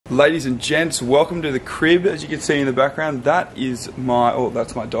Ladies and gents, welcome to the crib. As you can see in the background, that is my, oh,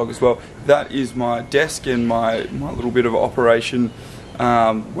 that's my dog as well. That is my desk and my little bit of operation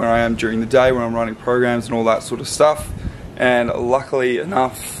where I am during the day when I'm running programs and all that sort of stuff. And luckily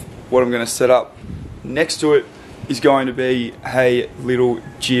enough, what I'm going to set up next to it is going to be a little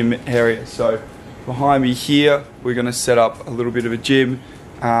gym area. So behind me here, we're going to set up a little bit of a gym.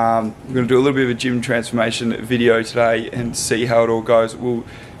 We're going to do a little bit of a gym transformation video today and see how it all goes. We'll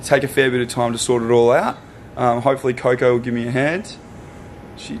take a fair bit of time to sort it all out. Hopefully Coco will give me a hand.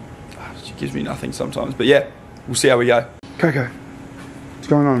 She gives me nothing sometimes, but yeah, we'll see how we go. Coco, what's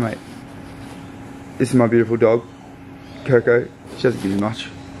going on, mate? This is my beautiful dog, Coco. She doesn't give me much.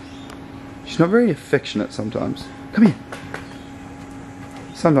 She's not very affectionate sometimes. Come here.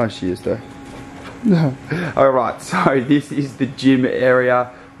 Sometimes she is though. No. Alright, so this is the gym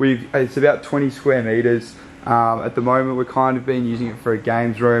area. It's about 20 square meters. At the moment we're kind of been using it for a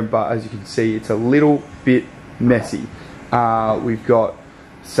games room, but as you can see it's a little bit messy. We've got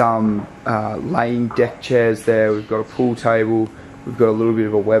some laying deck chairs there, we've got a pool table, we've got a little bit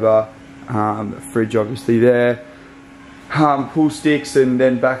of a Weber, a fridge obviously there, pool sticks, and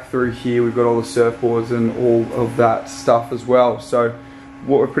then back through here we've got all the surfboards and all of that stuff as well. So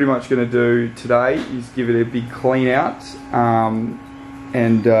what we're pretty much going to do today is give it a big clean out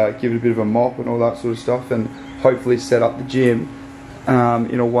and give it a bit of a mop and all that sort of stuff, and hopefully set up the gym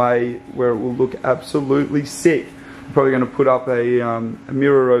in a way where it will look absolutely sick. I'm probably going to put up a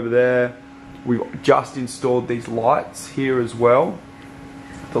mirror over there. We've just installed these lights here as well.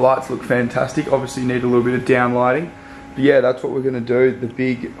 The lights look fantastic, obviously need a little bit of down lighting. But yeah, that's what we're going to do, the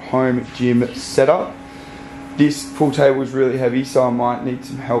big home gym setup. This pool table is really heavy, so I might need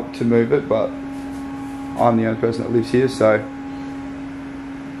some help to move it, but I'm the only person that lives here, so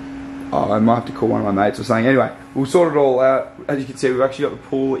I might have to call one of my mates or something. Anyway, we'll sort it all out. As you can see, we've actually got the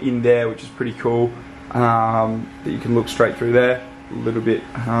pool in there, which is pretty cool, that you can look straight through there. A little bit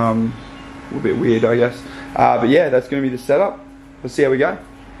weird, I guess. But yeah, that's going to be the setup. Let's see how we go.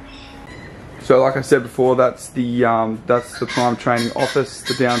 So like I said before, that's the Prime Training office,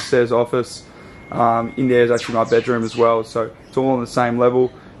 the downstairs office. In there is actually my bedroom as well, so it's all on the same level.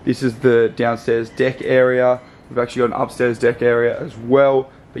 This is the downstairs deck area. We've actually got an upstairs deck area as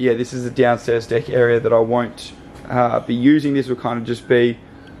well. But yeah, this is the downstairs deck area that I won't be using. This will kind of just be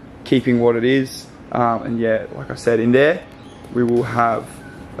keeping what it is. And yeah, like I said, in there we will have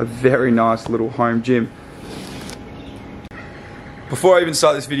a very nice little home gym. Before I even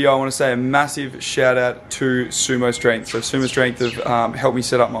start this video, I want to say a massive shout out to SUMO Strength. So SUMO Strength have helped me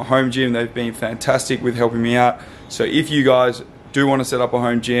set up my home gym. They've been fantastic with helping me out. So if you guys do want to set up a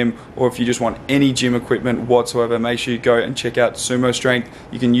home gym, or if you just want any gym equipment whatsoever, make sure you go and check out SUMO Strength.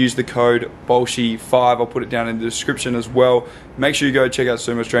 You can use the code Baulch5. I'll put it down in the description as well. Make sure you go check out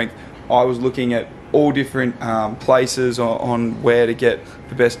SUMO Strength. I was looking at all different places on where to get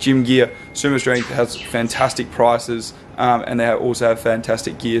the best gym gear. SUMO Strength has fantastic prices, and they also have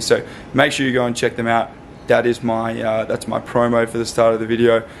fantastic gear. So make sure you go and check them out. That is my that's my promo for the start of the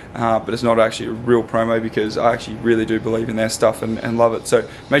video, but it's not actually a real promo because I actually really do believe in their stuff and love it. So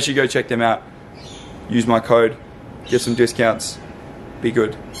make sure you go check them out. Use my code, get some discounts, be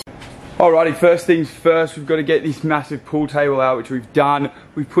good. Alrighty, first things first, we've got to get this massive pool table out, which we've done.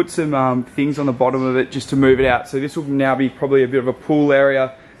 We've put some things on the bottom of it just to move it out. So this will now be probably a bit of a pool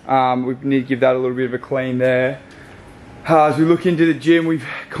area. We need to give that a little bit of a clean there. As we look into the gym, we've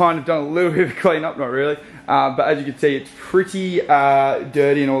kind of done a little bit of a clean up, not really. But as you can see, it's pretty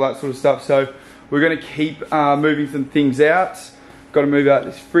dirty and all that sort of stuff. So we're going to keep moving some things out. Got to move out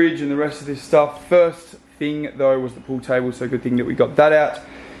this fridge and the rest of this stuff. First thing though was the pool table, so good thing that we got that out.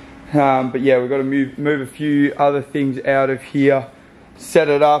 But yeah, we've got to move a few other things out of here, set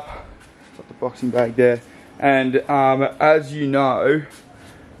it up. Got the boxing bag there. And as you know,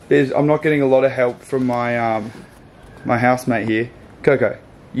 I'm not getting a lot of help from my my housemate here. Coco,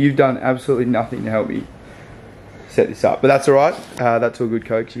 you've done absolutely nothing to help me set this up, but that's alright. That's all good,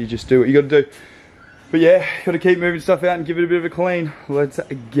 Coke. You just do what you got to do. But yeah, got to keep moving stuff out and give it a bit of a clean. Let's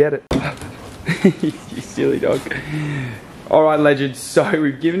get it. You silly dog. Alright, legends, so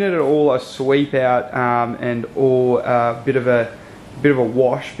we've given it all a sweep out and all a bit of a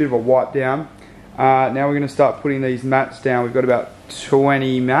wash, bit of a wipe down. Now we're going to start putting these mats down. We've got about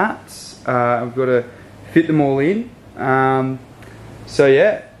 20 mats. We've got to fit them all in. So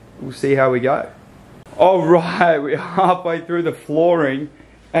yeah, we'll see how we go. Alright, we're halfway through the flooring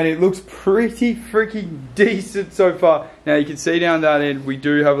and it looks pretty freaking decent so far. Now you can see down that end we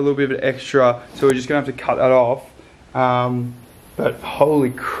do have a little bit of an extra, so we're just going to have to cut that off. But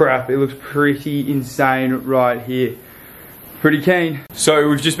holy crap, it looks pretty insane right here. pretty keen. So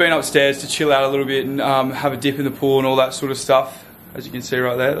we've just been upstairs to chill out a little bit and have a dip in the pool and all that sort of stuff. As you can see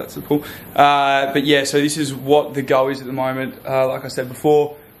right there, that's the pool. But yeah, so this is what the go is at the moment. Like I said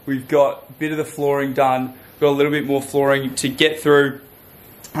before, we've got a bit of the flooring done. We've got a little bit more flooring to get through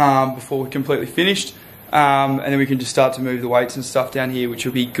before we're completely finished. And then we can just start to move the weights and stuff down here, which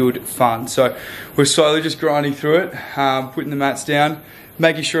will be good fun. So we're slowly just grinding through it, putting the mats down,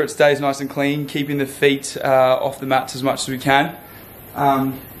 making sure it stays nice and clean, keeping the feet off the mats as much as we can.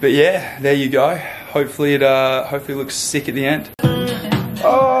 But yeah, there you go. Hopefully it looks sick at the end.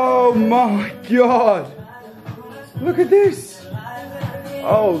 Oh my god! Look at this!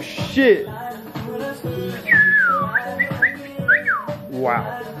 Oh shit!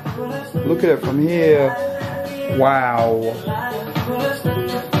 Wow. Look at it from here. Wow.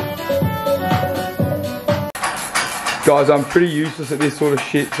 Guys, I'm pretty useless at this sort of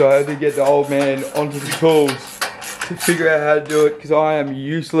shit, so I had to get the old man onto the tools to figure out how to do it, because I am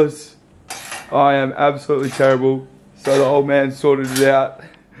useless. I am absolutely terrible. So the old man sorted it out.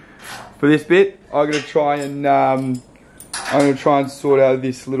 For this bit, I'm gonna try and sort out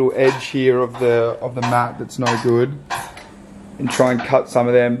this little edge here of the mat that's no good, and try and cut some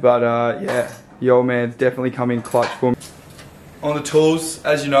of them. But yeah, the old man's definitely come in clutch for me. On the tools,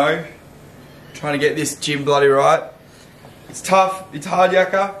 as you know, trying to get this gym bloody right. It's tough, it's hard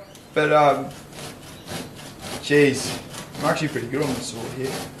yakka, but geez, I'm actually pretty good on the saw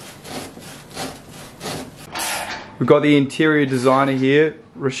here. We've got the interior designer here,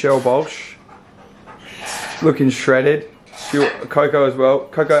 Baulch, looking shredded. Coco as well.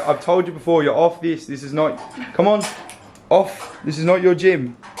 Coco, I've told you before, you're off this. This is not, come on, off. This is not your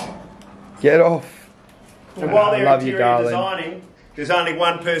gym. Get off. And while they're interior designing, there's only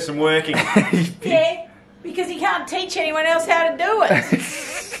one person working. Yeah, because he can't teach anyone else how to do it.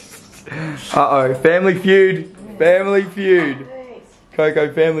 Uh-oh, family feud. Family feud.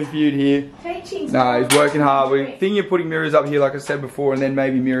 Coco, family feud here. No, he's working hard. We're thinking of putting mirrors up here, like I said before, and then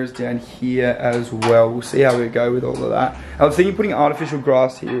maybe mirrors down here as well. We'll see how we go with all of that. I was thinking of putting artificial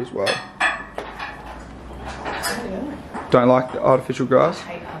grass here as well. Don't like the artificial grass?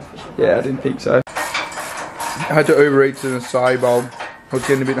 Yeah, I didn't think so. I had to Uber Eats an acai bowl. I was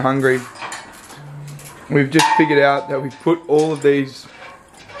getting a bit hungry. We've just figured out that we've put all of these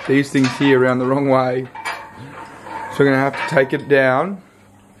things here around the wrong way. So we're going to have to take it down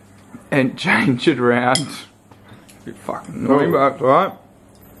and change it around. A bit fucking annoying, but that's alright.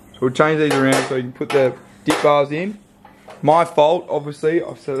 So we'll change these around so you can put the dip bars in. My fault, obviously.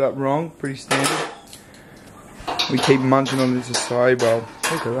 I've set it up wrong. Pretty standard. We keep munching on this acai bowl.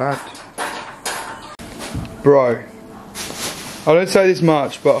 Look at that. Bro, I don't say this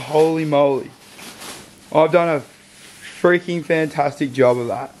much, but holy moly. I've done a freaking fantastic job of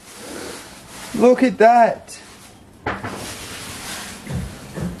that. Look at that.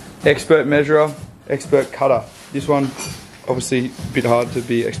 Expert measurer, expert cutter. This one, obviously, a bit hard to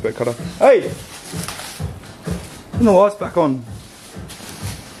be expert cutter. Hey! Turn the lights back on.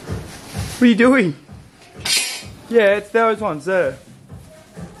 What are you doing? Yeah, it's those ones there.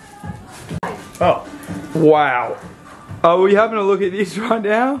 Oh. Wow. Are we having a look at this right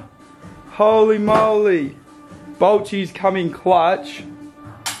now? Holy moly. Baulch's coming clutch.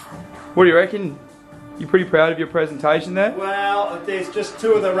 What do you reckon? You pretty proud of your presentation there? Well, there's just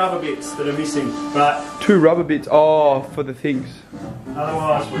two of the rubber bits that are missing, but... Two rubber bits? Oh, for the things.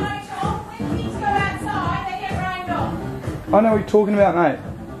 Otherwise, we... I know what you're talking about, mate.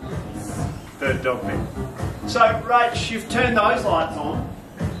 Third dog bit. So, Rach, you've turned those lights on.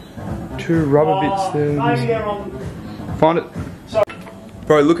 Two rubber bits there. Maybe they're on... Find it. So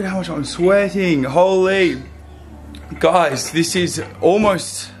bro, look at how much I'm sweating. Holy. Guys, this is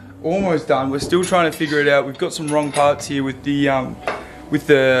almost done. We're still trying to figure it out. We've got some wrong parts here with the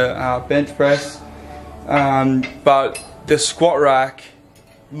bench press, but the squat rack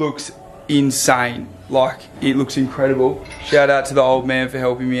looks insane. Like, it looks incredible. Shout out to the old man for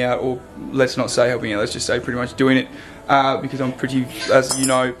helping me out, or let's not say helping me out, let's just say pretty much doing it, because I'm pretty, as you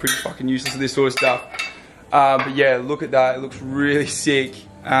know, pretty fucking useless at this sort of stuff. But yeah, look at that. It looks really sick.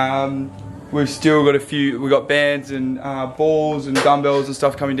 We've still got we've got bands and balls and dumbbells and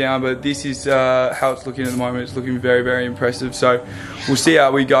stuff coming down, but this is how it's looking at the moment. It's looking very, very impressive. So we'll see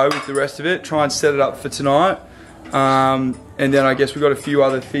how we go with the rest of it. Try and set it up for tonight. And then I guess we've got a few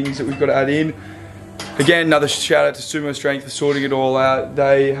other things that we've got to add in. Again, another shout out to Sumo Strength for sorting it all out.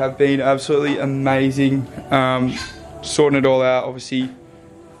 They have been absolutely amazing sorting it all out. Obviously,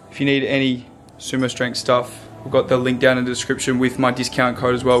 if you need any Sumo Strength stuff, we've got the link down in the description with my discount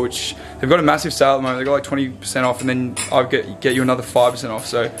code as well, which they've got a massive sale at the moment. They've got like 20% off, and then I'll get you another 5% off.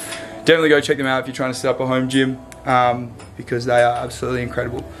 So definitely go check them out if you're trying to set up a home gym. because they are absolutely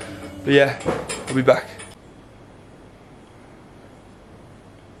incredible. But yeah, I'll be back.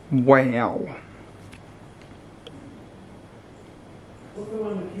 Wow.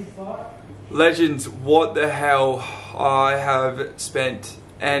 Legends, what the hell. I have spent,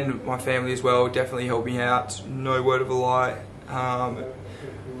 and my family as well, definitely helped me out, no word of a lie,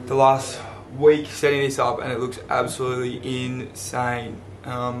 the last week setting this up, and it looks absolutely insane.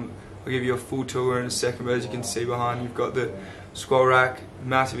 I'll give you a full tour in a second, but as you can see behind, you've got the squat rack,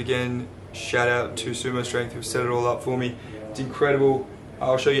 massive again. Shout out to Sumo Strength who've set it all up for me. It's incredible.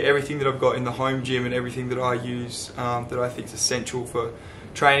 I'll show you everything that I've got in the home gym and everything that I use that I think is essential for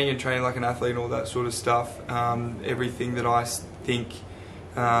training and training like an athlete and all that sort of stuff. Everything that I think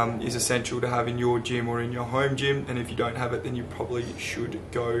is essential to have in your gym or in your home gym, and if you don't have it, then you probably should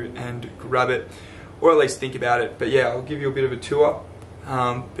go and grab it, or at least think about it. But yeah, I'll give you a bit of a tour.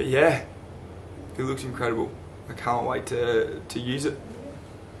 But yeah, it looks incredible. I can't wait to use it.